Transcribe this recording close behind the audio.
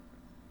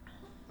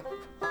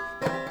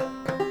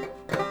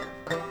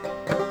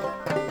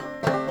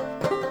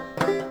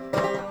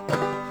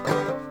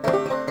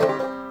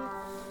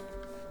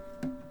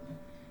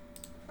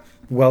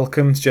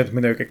Welcome to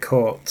Gentleman Ogre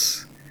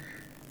Court.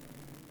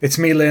 It's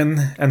me,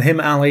 Lynn, and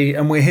him, Ali,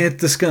 and we're here to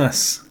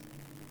discuss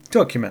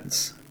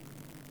documents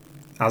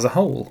as a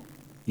whole.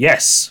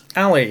 Yes.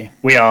 Ali.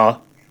 We are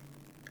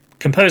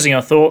composing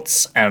our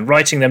thoughts and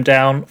writing them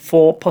down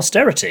for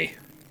posterity.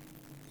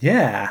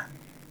 Yeah.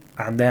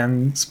 And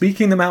then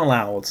speaking them out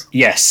loud.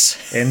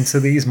 Yes. Into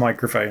these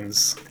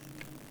microphones.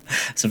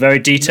 It's a very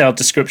detailed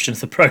description of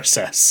the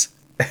process.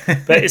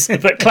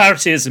 But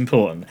clarity is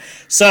important.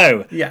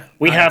 So, yeah,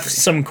 we have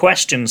some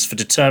questions for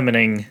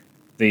determining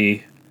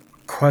the...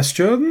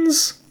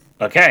 Questions?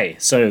 Okay,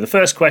 so the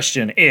first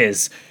question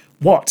is,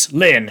 what,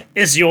 Lynn,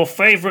 is your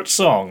favourite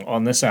song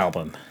on this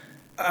album?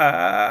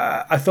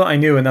 I thought I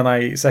knew and then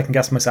I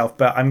second-guessed myself,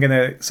 but I'm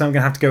gonna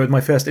have to go with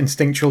my first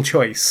instinctual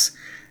choice,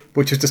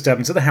 which is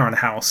Disturbance at the Heron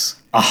House.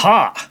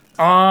 Aha!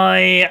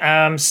 I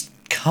am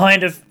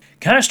kind of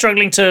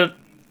struggling to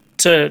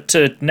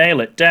nail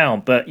it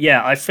down, but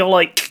yeah, I feel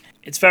like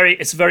it's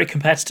a very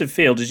competitive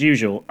field as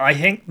usual. I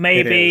think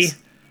maybe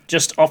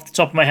just off the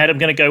top of my head, I'm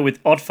going to go with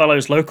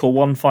Oddfellows Local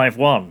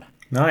 151.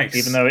 Nice,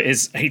 even though it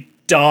is a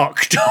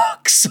dark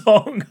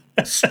song.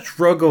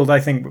 Struggled, I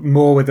think,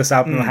 more with this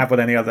album than I have with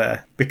any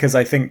other, because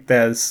I think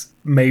there's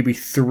maybe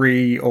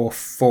 3 or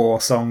 4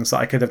 songs that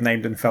I could have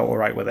named and felt all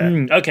right with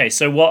it. Okay,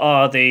 so what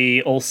are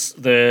the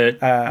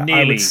nearly?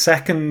 I would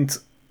second.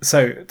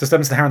 So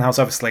Disturbance at the Heron House,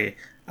 obviously.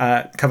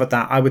 Covered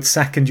that. I would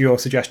second your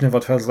suggestion of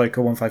Oddfellows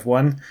Local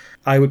 151.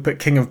 I would put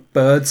King of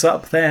Birds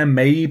up there,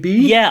 maybe.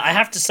 Yeah, I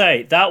have to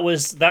say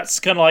that's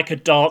kind of like a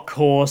dark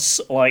horse,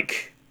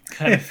 like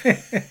kind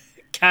of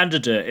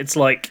candidate. It's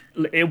like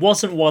it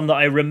wasn't one that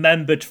I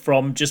remembered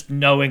from just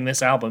knowing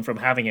this album from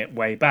having it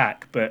way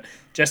back, but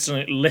just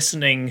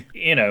listening,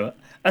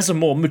 as a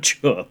more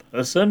mature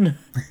person.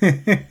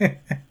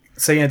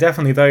 So yeah,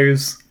 definitely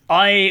those.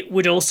 I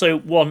would also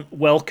want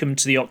Welcome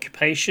to the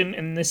Occupation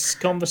in this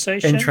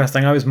conversation.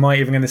 Interesting. I was might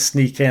even going to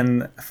sneak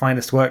in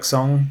Finest Work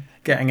Song,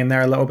 getting in there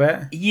a little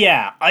bit.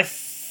 Yeah, I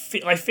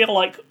feel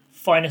like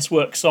Finest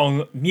Work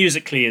Song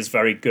musically is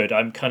very good.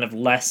 I'm kind of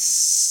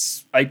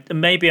less...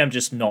 maybe I'm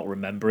just not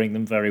remembering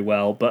them very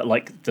well, but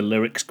like the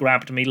lyrics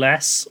grabbed me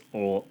less,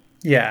 or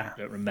yeah, I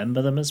don't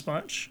remember them as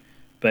much.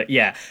 But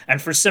yeah,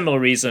 and for a similar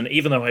reason,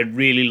 even though I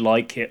really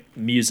like it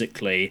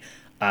musically...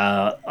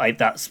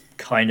 that's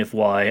kind of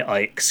why I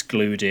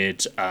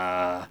excluded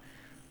what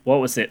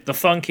was it? The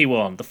funky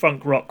one, the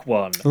funk rock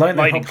one.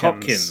 Lightning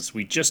Hopkins.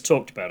 We just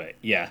talked about it.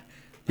 Yeah.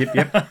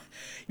 Yep.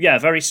 Yeah,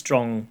 very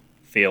strong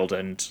field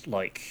and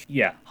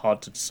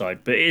hard to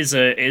decide. But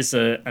it is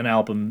an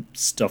album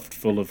stuffed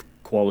full of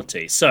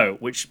quality. So,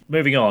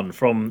 moving on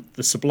from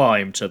the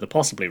sublime to the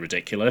possibly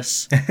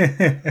ridiculous,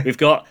 we've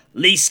got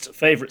least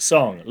favourite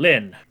song,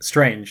 Lynn.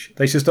 Strange.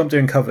 They should stop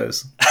doing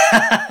covers.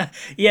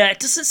 Yeah, it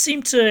doesn't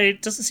seem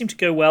to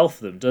go well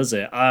for them, does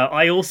it?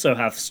 I also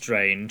have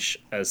Strange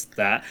as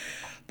that,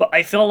 but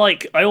I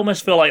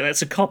almost feel like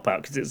that's a cop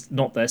out because it's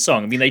not their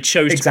song. I mean, they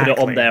chose to put it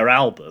on their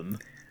album.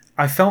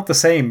 I felt the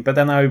same, but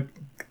then I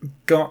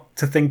got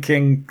to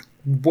thinking,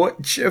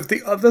 which of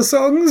the other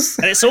songs?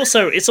 And it's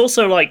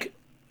also like.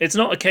 It's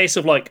not a case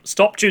of,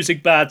 stop choosing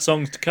bad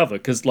songs to cover,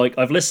 because,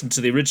 I've listened to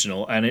the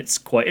original, and it's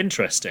quite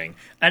interesting.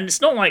 And it's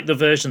not like the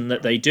version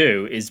that they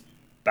do is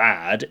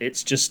bad.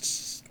 It's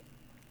just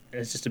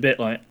a bit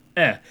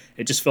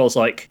It just feels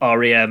like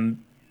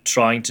R.E.M.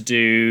 trying to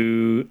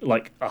do,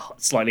 a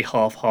slightly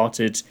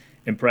half-hearted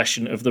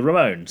impression of the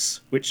Ramones.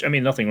 Which, I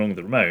mean, nothing wrong with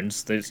the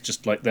Ramones. It's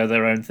just, they're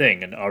their own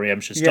thing, and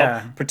R.E.M. should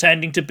stop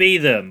pretending to be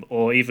them,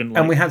 or even,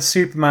 And we had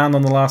Superman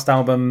on the last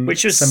album.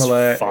 Which was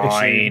similar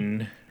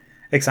fine. Issue.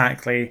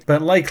 Exactly.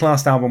 But like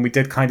last album, we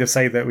did kind of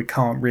say that we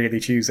can't really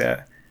choose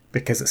it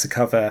because it's a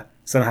cover,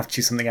 so then I have to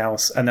choose something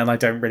else, and then I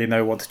don't really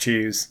know what to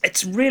choose.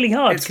 It's really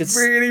hard. It's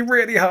really,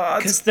 really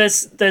hard. Because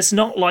there's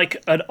not,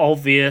 an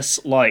obvious,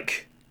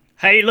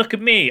 hey, look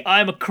at me,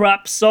 I'm a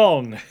crap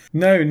song.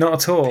 No, not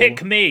at all.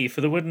 Pick me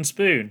for the wooden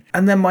spoon.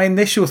 And then my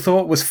initial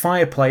thought was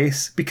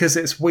Fireplace, because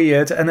it's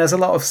weird, and there's a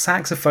lot of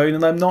saxophone,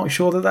 and I'm not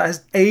sure that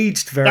has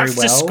aged very well.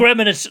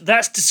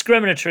 That's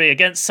discriminatory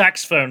against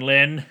saxophone,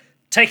 Lynn.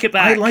 Take it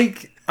back.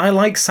 I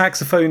like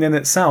saxophone in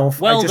itself.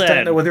 Well, I just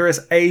don't know whether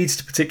it's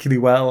aged particularly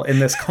well in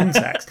this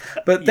context.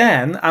 But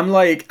then I'm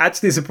like,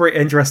 actually, it's a pretty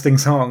interesting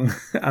song,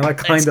 and I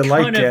kind of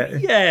like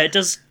it. Yeah, it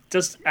does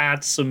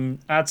add some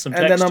texture.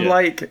 And then I'm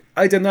like,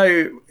 I don't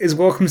know, is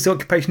Welcome to the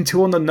Occupation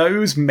 2 on the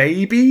nose?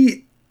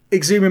 Maybe.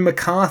 Exhuming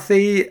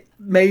McCarthy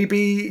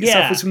maybe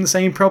suffers from the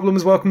same problem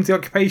as Welcome to the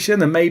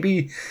Occupation, and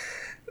maybe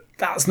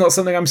that's not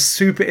something I'm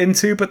super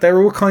into, but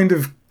they're all kind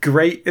of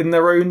great in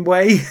their own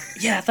way.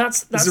 Yeah,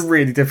 that's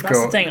really difficult.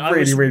 That's the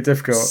thing. Really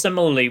difficult.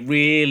 Similarly,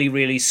 really,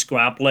 really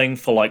scrabbling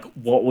for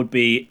what would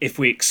be if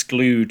we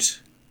exclude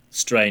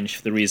Strange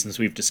for the reasons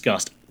we've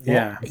discussed.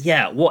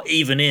 What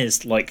even is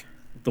the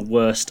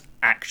worst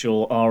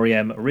actual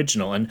REM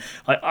original? And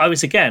I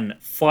was again,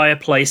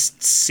 Fireplace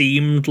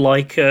seemed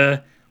like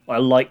a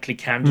likely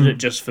candidate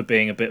just for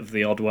being a bit of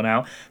the odd one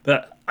out,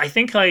 but I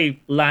think I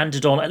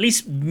landed on, at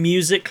least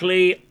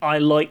musically, I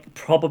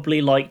probably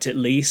liked it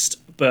least,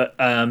 but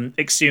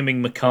Exhuming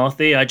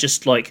McCarthy, I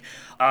just like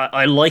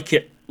I like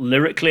it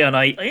lyrically, and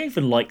I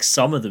even like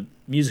some of the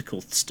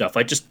musical stuff.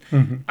 I just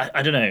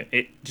I don't know,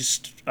 it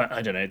just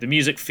I don't know, the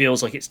music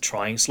feels like it's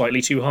trying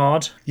slightly too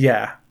hard.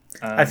 Yeah.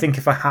 I think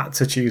if I had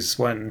to choose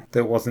one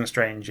that wasn't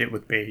strange, it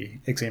would be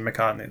Exhuming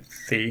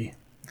McCarthy.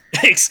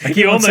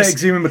 You almost say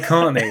Exhuming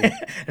McCartney.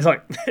 It's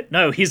like,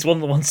 no, he's one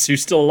of the ones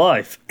who's still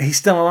alive. He's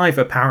still alive,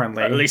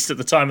 apparently. At least at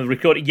the time of the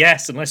recording.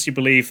 Yes, unless you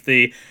believe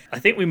I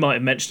think we might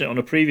have mentioned it on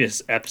a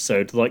previous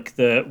episode, like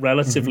the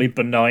relatively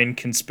benign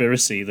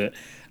conspiracy that,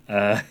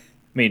 I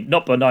mean,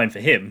 not benign for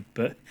him,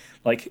 but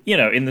like, you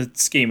know, in the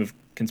scheme of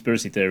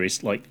conspiracy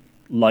theories, like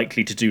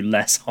likely to do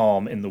less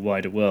harm in the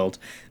wider world.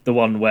 The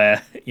one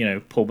where, you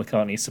know, Paul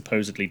McCartney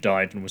supposedly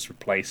died and was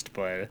replaced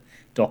by a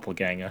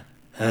doppelganger.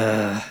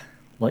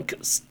 Like,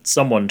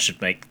 someone should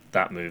make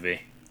that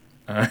movie.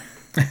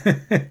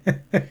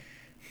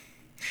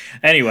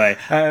 Anyway.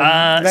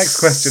 Next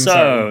question.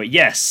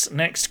 Yes,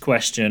 next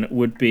question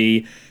would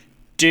be,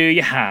 do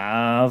you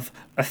have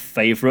a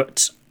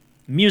favourite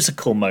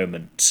musical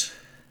moment?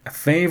 A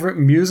favourite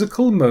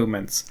musical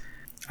moment?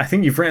 I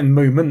think you've written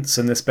moments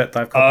in this bit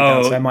that I've copied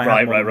down, so I might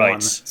have more than one.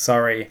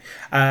 Sorry.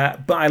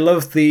 But I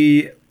love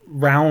the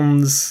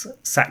rounds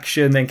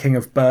section in King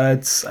of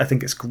Birds. I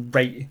think it's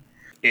great.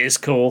 It is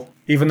cool.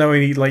 Even though,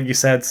 like you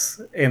said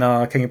in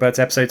our King of Birds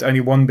episode,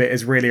 only one bit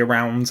is really a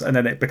round, and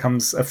then it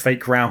becomes a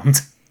fake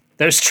round.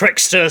 Those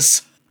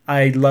tricksters!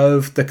 I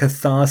love the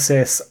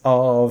catharsis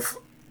of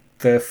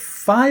the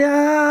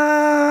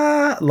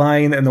fire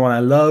line and the one I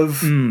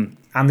love, and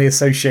the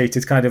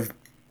associated kind of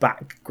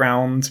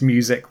background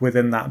music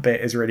within that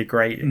bit is really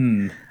great.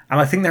 And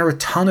I think there are a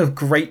ton of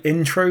great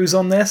intros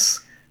on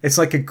this. It's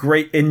like a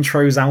great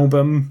intros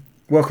album.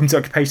 Welcome to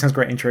Occupation has a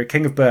great intro.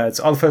 King of Birds,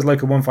 All the First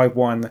Local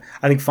 151.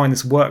 I think Find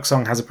This Work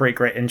Song has a pretty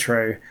great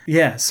intro.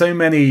 Yeah, so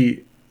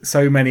many of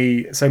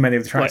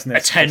the tracks like in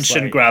this.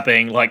 Attention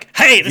grabbing, like,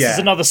 hey, this is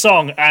another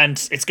song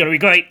and it's going to be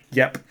great.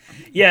 Yep.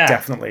 Yeah.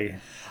 Definitely.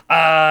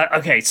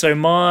 Okay, so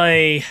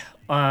my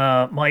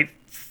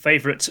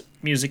favourite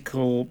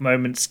musical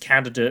moments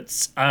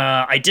candidates,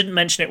 I didn't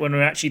mention it when we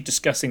were actually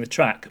discussing the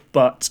track,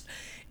 but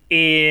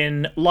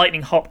in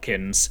Lightning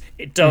Hopkins,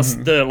 it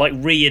does the like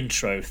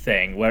re-intro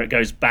thing where it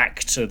goes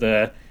back to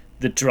the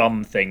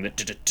drum thing,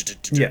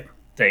 the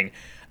thing,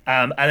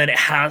 and then it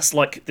has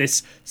like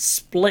this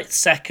split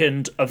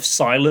second of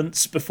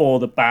silence before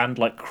the band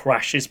like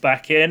crashes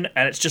back in,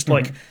 and it's just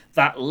like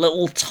that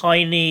little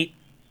tiny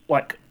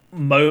like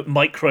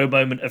micro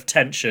moment of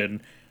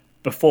tension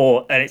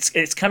before, and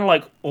it's kind of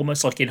like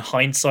almost like in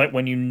hindsight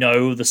when you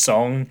know the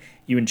song,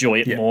 you enjoy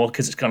it more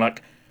because it's kind of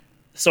like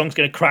the song's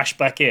going to crash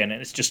back in,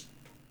 and it's just,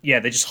 yeah,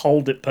 they just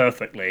hold it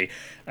perfectly,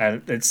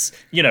 and it's,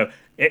 you know,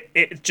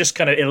 it just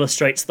kind of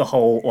illustrates the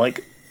whole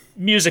like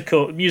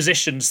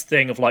musicians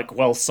thing of like,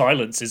 well,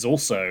 silence is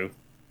also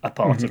a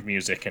part of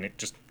music, and it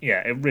just,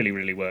 yeah, it really,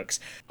 really works.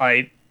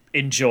 I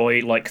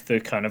enjoy like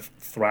the kind of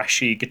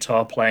thrashy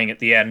guitar playing at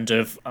the end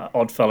of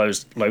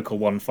Oddfellows Local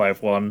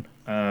 151.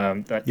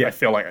 I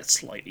feel like that's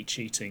slightly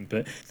cheating,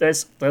 but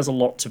there's a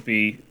lot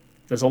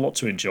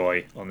to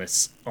enjoy on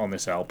this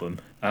album.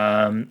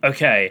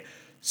 Okay,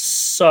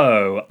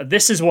 so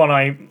this is one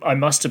I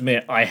must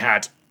admit I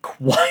had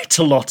quite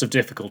a lot of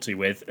difficulty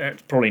with.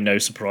 It's probably no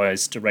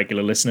surprise to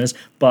regular listeners,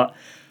 but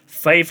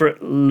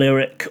favorite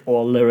lyric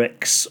or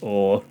lyrics,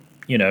 or,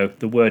 you know,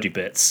 the wordy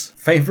bits.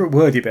 Favorite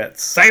wordy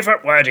bits.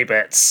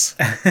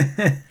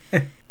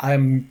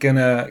 I'm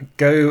gonna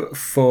go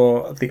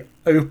for the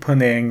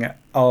opening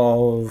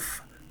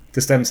of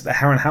Disturbance at the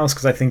Heron House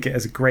because I think it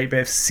has a great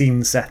bit of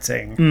scene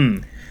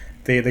setting.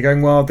 They're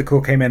going wild, the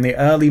call came in, the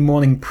early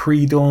morning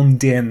pre-dawn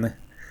din,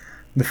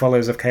 the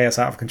follows of chaos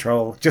out of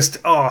control. Just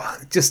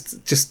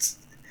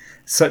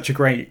such a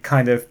great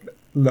kind of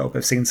little bit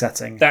of scene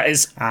setting. That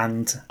is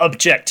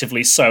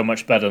objectively so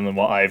much better than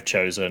what I've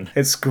chosen.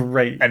 It's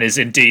great. And is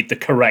indeed the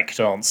correct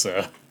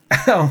answer.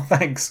 Oh,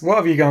 thanks. What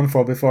have you gone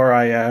for before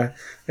I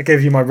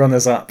gave you my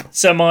runners-up?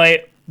 So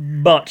my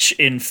much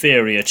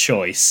inferior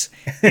choice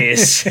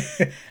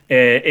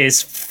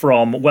is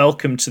from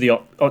Welcome to the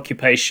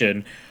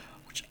Occupation,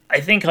 which I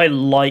think I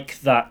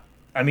like that.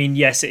 I mean,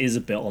 yes, it is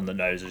a bit on the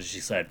nose, as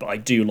you said, but I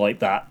do like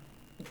that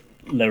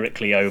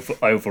lyrically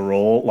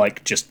overall,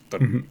 like just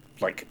the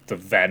like the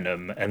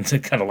venom and the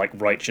kind of like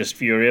righteous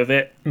fury of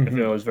it. I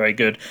feel it was very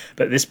good.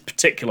 But this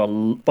particular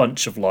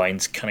bunch of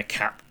lines kind of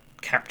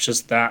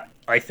captures that,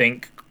 I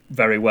think,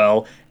 very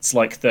well. It's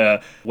like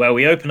where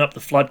we open up the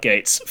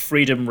floodgates,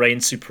 freedom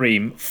reigns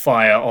supreme,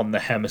 fire on the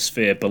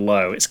hemisphere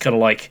below. It's kind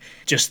of like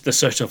just the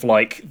sort of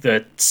like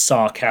the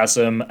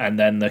sarcasm and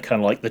then the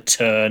kind of like the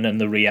turn and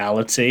the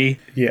reality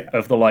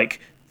of the like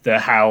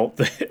how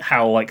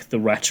like the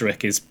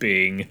rhetoric is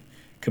being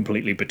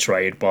completely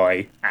betrayed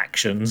by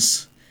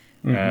actions.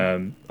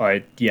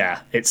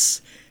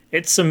 It's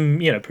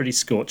some, you know, pretty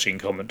scorching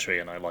commentary,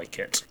 and I like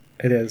it.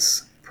 It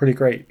is pretty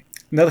great.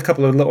 another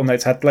couple of little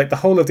notes had, like, the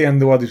whole of The End of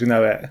the World as We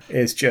Know It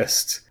is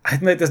just, I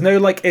don't know, there's no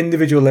like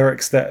individual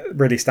lyrics that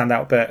really stand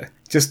out, but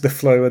just the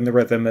flow and the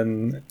rhythm,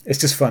 and it's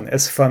just fun.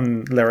 It's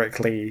fun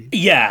lyrically.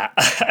 Yeah,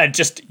 and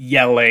just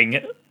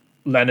yelling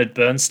Leonard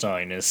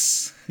Bernstein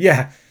is...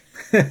 Yeah.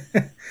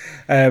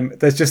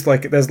 There's just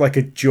like, there's like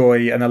a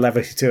joy and a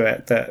levity to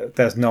it that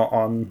there's not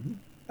on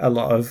a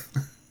lot of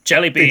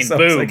Jelly Bean, songs,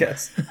 boom. I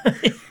guess.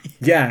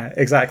 Yeah,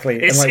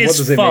 exactly. It's, and like, it's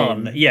what does fun,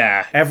 it mean?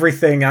 yeah.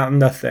 Everything out of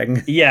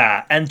nothing.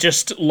 Yeah, and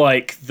just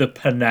like the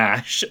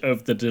panache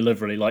of the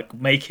delivery, like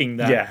making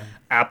that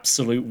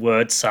absolute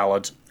word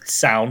salad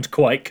sound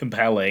quite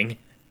compelling.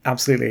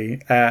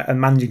 Absolutely,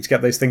 and managing to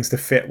get those things to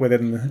fit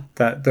within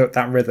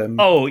that rhythm.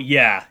 Oh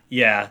yeah.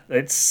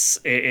 It's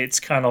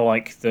kind of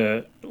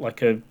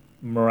like a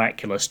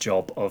miraculous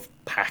job of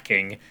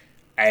packing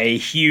a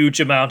huge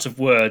amount of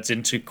words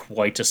into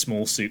quite a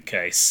small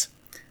suitcase.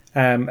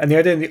 And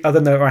the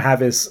other note I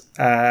have is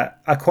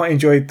I quite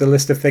enjoyed the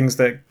list of things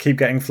that keep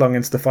getting flung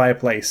into the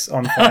fireplace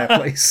on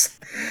Fireplace,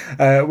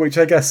 which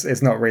I guess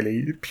is not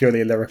really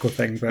purely a lyrical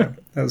thing, but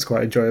that was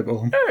quite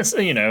enjoyable. It's,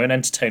 an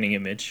entertaining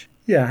image.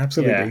 Yeah,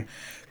 absolutely. Yeah.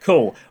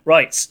 Cool.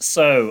 Right,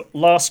 so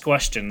last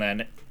question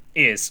then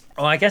is,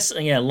 last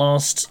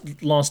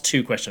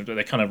two questions, but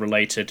they're kind of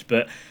related.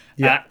 But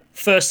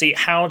firstly,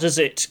 how does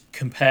it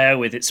compare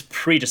with its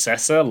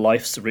predecessor,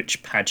 Life's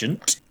Rich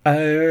Pageant?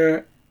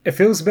 It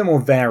feels a bit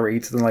more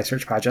varied than Life's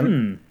Rich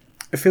Pageant.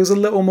 It feels a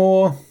little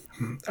more...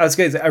 I was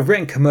going to say a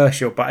written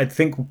commercial, but I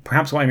think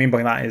perhaps what I mean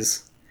by that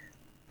is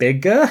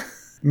bigger,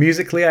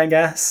 musically, I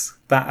guess.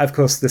 That, of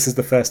course, this is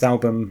the first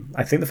album.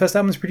 I think the first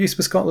album was produced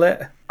by Scott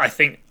Litt. I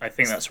think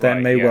that's right.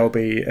 That may well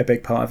be a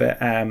big part of it.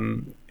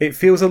 It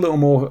feels a little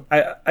more...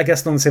 I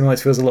guess along the same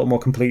lines, feels a little more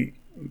complete,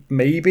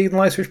 maybe, than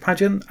Life's Rich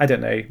Pageant. I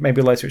don't know.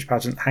 Maybe Life's Rich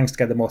Pageant hangs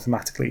together more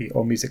thematically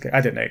or musically.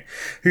 I don't know.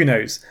 Who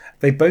knows?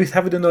 They both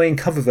have an annoying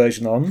cover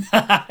version on.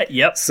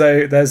 Yep.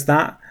 So there's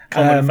that.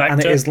 Common factor.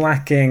 And it is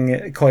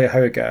lacking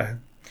Cuyahoga.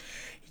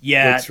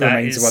 Yeah, which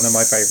remains one of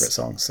my favourite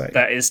songs. So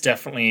that is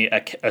definitely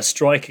a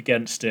strike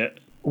against it.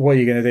 What are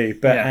you going to do?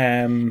 But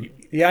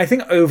I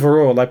think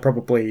overall I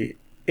probably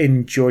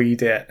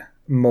enjoyed it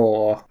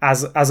more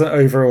as an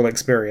overall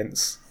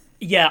experience.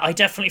 Yeah, I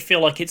definitely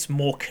feel like it's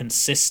more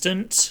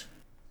consistent.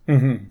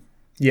 Mm-hmm.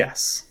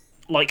 Yes.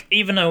 Like,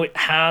 even though it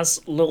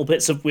has little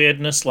bits of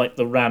weirdness, like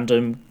the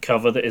random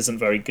cover that isn't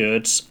very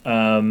good,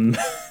 I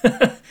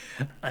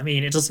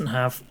mean, it doesn't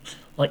have...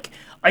 Like,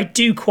 I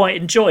do quite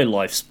enjoy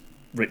Life's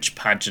Rich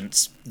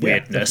Pageant's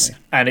weirdness,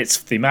 and it's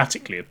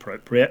thematically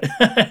appropriate.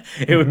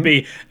 It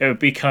would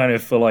be kind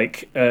of for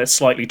like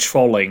slightly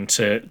trolling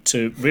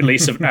to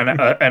release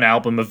an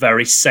album of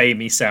very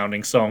samey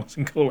sounding songs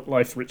and call it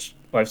Life's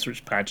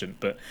Rich Pageant,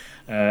 but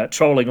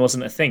trolling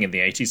wasn't a thing in the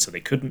 80s, so they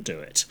couldn't do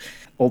it.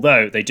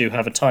 Although they do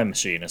have a time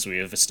machine, as we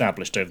have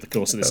established over the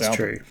course of this album.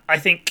 True. I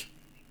think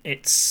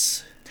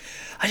it's...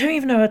 I don't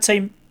even know I'd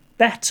say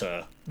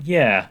better.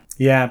 Yeah.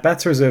 Yeah,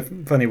 better is a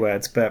funny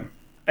word, but...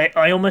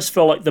 I almost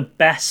feel like the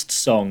best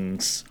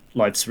songs,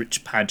 Life's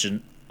Rich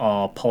Pageant,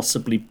 are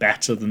possibly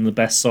better than the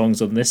best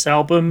songs on this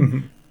album.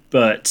 Mm-hmm.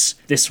 But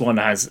this one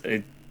has...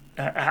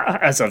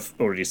 as I've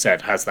already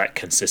said, has that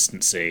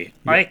consistency.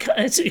 Yeah.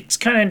 It's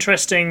kind of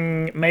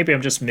interesting. Maybe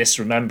I'm just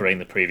misremembering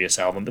the previous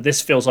album, but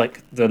this feels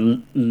like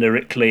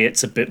lyrically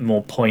it's a bit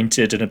more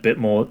pointed and a bit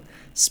more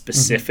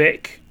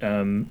specific.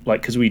 Mm-hmm.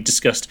 Like, because we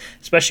discussed,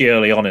 especially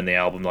early on in the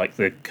album, like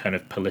the kind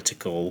of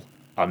political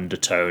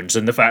undertones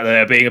and the fact that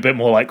they're being a bit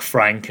more like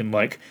frank and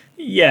like,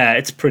 yeah,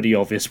 it's pretty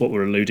obvious what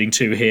we're alluding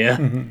to here.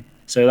 Mm-hmm.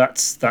 So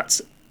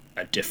that's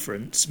a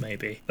difference,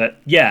 maybe. But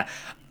yeah,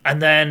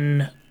 and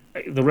then...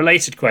 The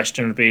related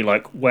question would be,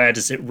 like, where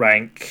does it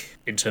rank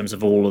in terms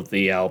of all of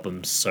the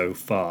albums so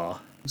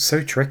far?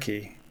 So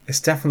tricky.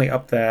 It's definitely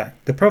up there.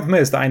 The problem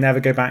is that I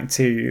never go back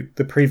to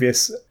the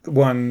previous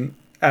one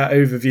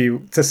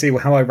overview to see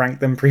how I ranked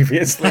them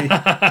previously.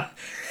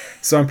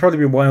 So I'm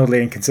probably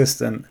wildly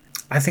inconsistent.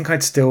 I think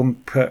I'd still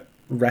put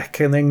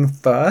Reckoning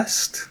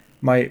first,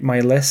 my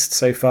list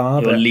so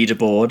far. Your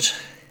leaderboard.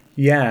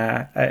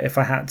 Yeah, if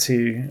I had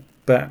to.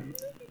 But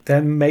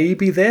then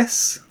maybe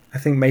this... I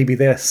think maybe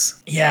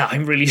this. Yeah,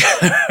 I'm really,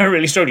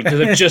 really struggling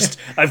because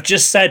I've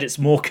just said it's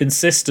more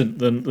consistent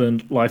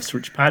than Life's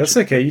Rich Pageant. That's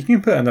okay. You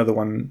can put another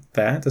one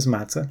there. It doesn't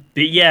matter.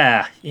 But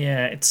yeah,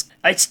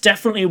 it's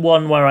definitely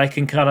one where I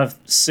can kind of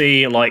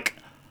see, like,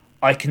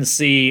 I can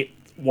see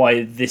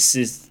why this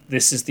is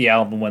the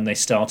album when they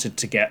started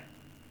to get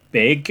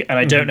big, and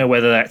I don't know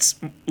whether that's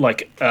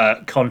like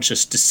a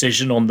conscious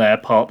decision on their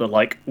part that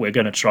like we're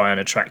going to try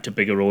and attract a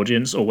bigger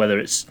audience, or whether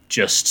it's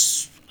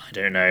just, I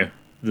don't know.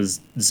 The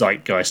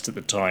zeitgeist at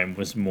the time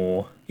was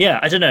more... Yeah,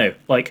 I don't know.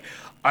 Like,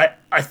 I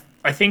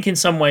think in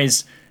some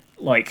ways,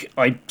 like,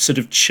 I sort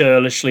of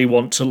churlishly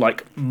want to,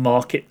 like,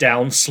 mark it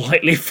down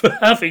slightly for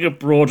having a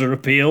broader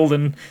appeal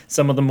than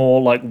some of the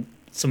more, like,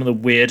 some of the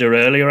weirder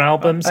earlier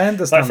albums. I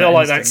understand. I feel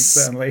like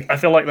certainly. I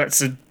feel like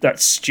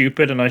that's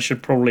stupid, and I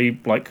should probably,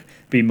 like,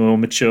 be more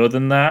mature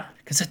than that.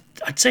 Because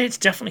I'd say it's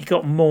definitely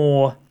got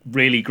more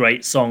really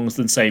great songs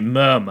than, say,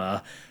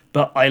 Murmur,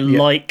 but I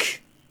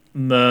like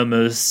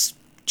murmurs,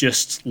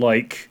 just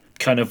like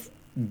kind of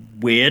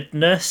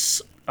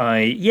weirdness.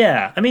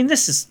 I mean,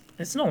 it's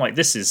not like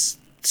this is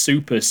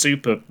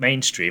super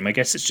mainstream. I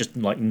guess it's just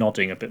like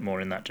nodding a bit more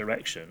in that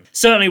direction.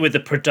 Certainly with the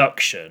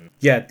production.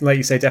 Yeah, like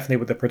you say, definitely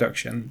with the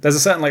production. There's a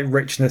certain like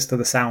richness to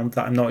the sound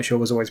that I'm not sure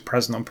was always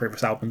present on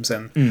previous albums,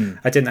 and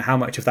I didn't know how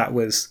much of that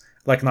was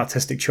like an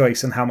artistic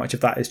choice and how much of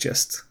that is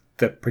just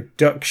the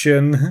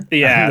production.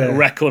 Yeah, the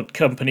record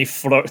company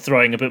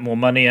throwing a bit more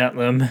money at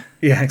them.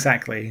 Yeah,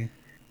 exactly.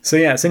 So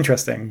yeah, it's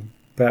interesting.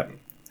 But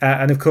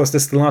and of course,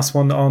 this is the last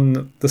one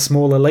on the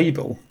smaller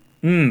label.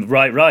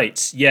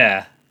 Right,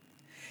 yeah.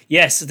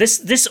 Yes,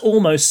 this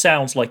almost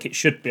sounds like it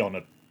should be on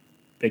a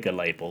bigger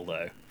label,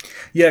 though.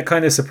 Yeah, it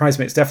kind of surprised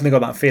me. It's definitely got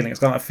that feeling. It's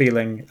got that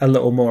feeling a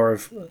little more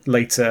of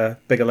later,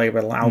 bigger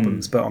label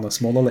albums, but on a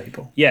smaller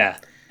label. Yeah.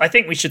 I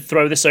think we should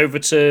throw this over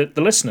to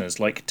the listeners.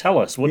 Like, tell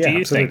us, what do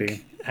you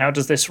think? How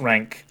does this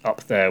rank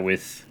up there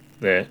with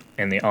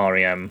in the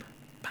REM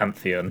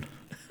pantheon?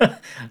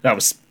 That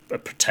was a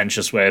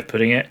pretentious way of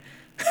putting it.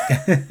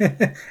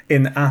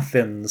 In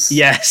Athens.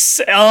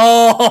 Yes.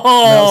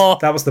 Oh,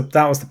 that was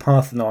the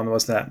Parthenon,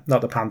 wasn't it?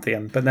 Not the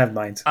Pantheon, but never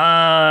mind.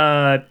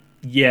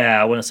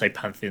 Yeah, I want to say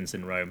Pantheon's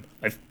in Rome.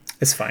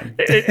 It's fine.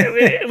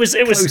 It was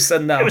Close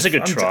enough. It was a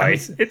good try.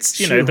 It's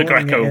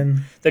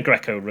the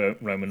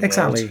Greco-Roman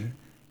exactly.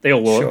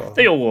 world.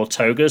 They all wore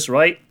togas,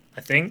 right?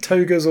 I think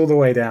togas all the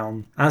way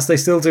down, as they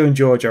still do in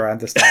Georgia. I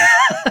understand.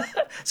 I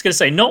was going to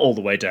say not all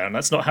the way down.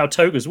 That's not how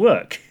togas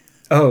work.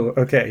 Oh,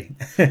 okay.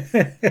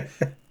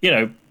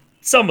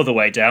 Some of the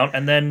way down,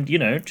 and then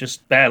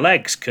just bare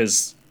legs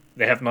because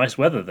they have nice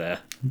weather there.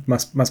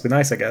 Must be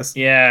nice, I guess.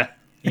 Yeah.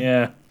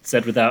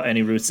 Said without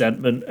any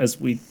resentment as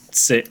we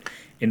sit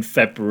in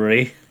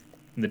February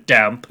in the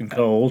damp and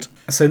cold.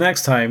 So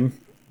next time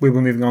we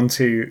were moving on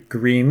to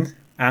Green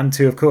and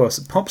to, of course,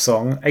 Pop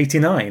Song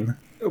 89,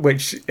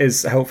 which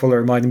is helpful at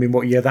reminding me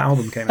what year that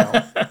album came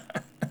out.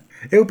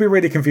 It would be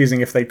really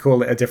confusing if they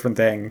call it a different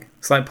thing.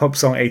 It's like Pop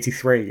Song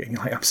 83, and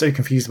you're like, I'm so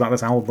confused about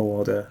this album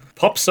order.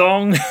 Pop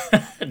Song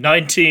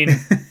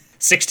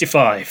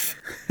 1965.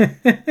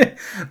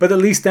 But at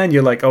least then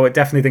you're like, oh, it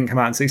definitely didn't come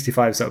out in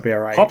 65, so it'll be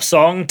alright. Pop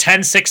Song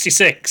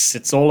 1066.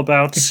 It's all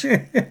about...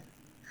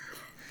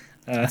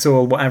 it's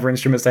all whatever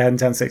instruments they had in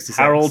 1066.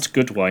 Harold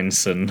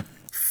Goodwinson.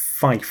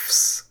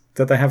 Fifes.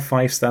 Did they have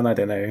fifes then? I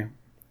don't know.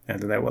 I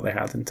don't know what they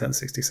had in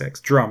 1066.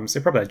 Drums. They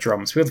probably had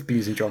drums. We'll be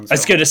using drums. I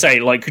was going to say,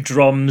 like,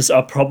 drums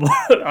are probably,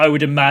 I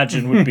would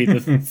imagine, would be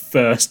the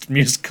first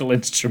musical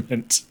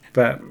instrument.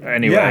 But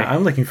anyway. Yeah,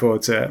 I'm looking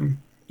forward to it.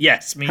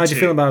 Yes, me too. How do you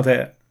feel about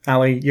it,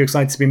 Ali? You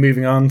excited to be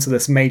moving on to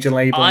this major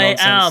label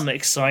nonsense? I am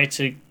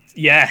excited.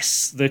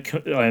 Yes,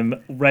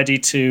 I'm ready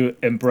to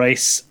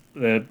embrace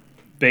the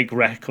big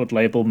record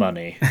label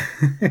money.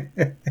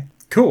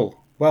 Cool.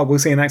 Well, we'll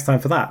see you next time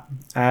for that.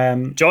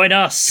 Join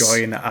us.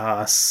 Join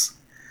us.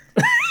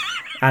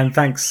 And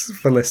thanks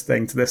for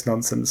listening to this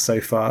nonsense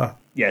so far.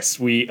 Yes,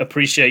 we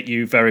appreciate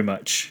you very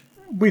much.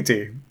 We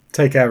do.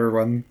 Take care,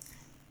 everyone.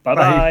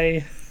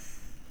 Bye-bye.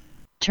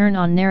 Turn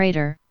on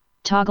narrator.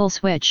 Toggle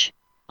switch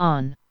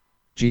on.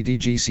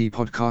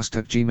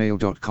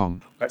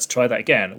 gdgcpodcast@gmail.com. Let's try that again.